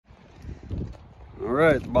All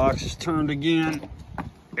right, the box is turned again.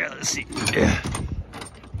 Yeah, let's see. Yeah.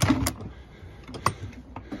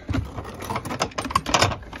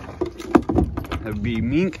 That'd be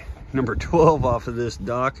mink number 12 off of this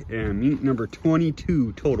dock and mink number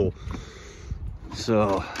 22 total.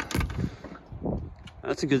 So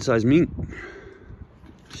that's a good size mink.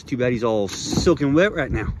 It's too bad he's all soaking wet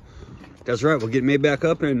right now. That's right, we'll get made back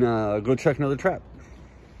up and go check another trap.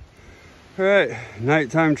 All right,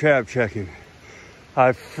 nighttime trap checking.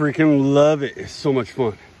 I freaking love it. It's so much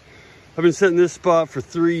fun. I've been sitting this spot for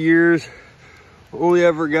 3 years. Only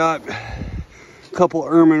ever got a couple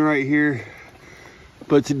ermine right here.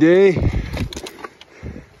 But today,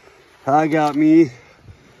 I got me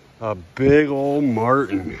a big old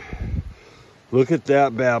marten. Look at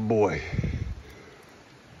that bad boy.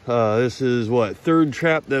 This is what, third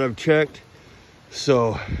trap that I've checked.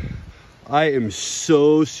 So I am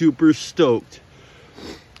so super stoked.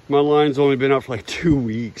 My line's only been out for like 2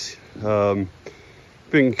 weeks. Been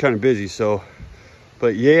kind of busy, so.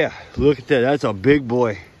 But yeah, look at that. That's a big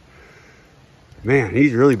boy. Man,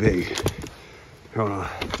 he's really big. Hold on.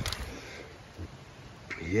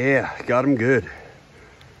 Yeah, got him good.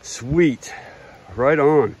 Sweet. Right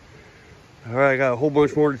on. All right, I got a whole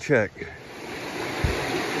bunch more to check.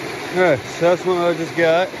 All right, so that's what I just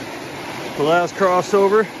got. The last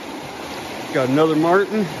crossover. Got another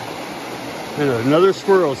marten and another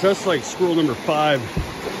squirrel. So that's like squirrel number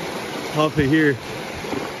 5 off of here.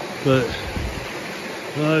 But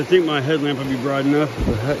I think my headlamp will be bright enough.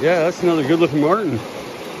 But yeah, that's another good looking marten.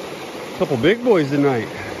 Couple big boys tonight.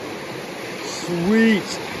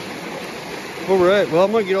 Sweet. All right, well,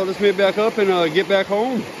 I'm gonna get all this made back up and get back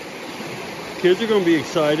home. Kids are gonna be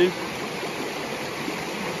excited.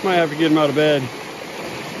 Might have to get them out of bed.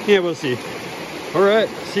 Yeah, we'll see. All right,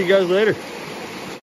 see you guys later.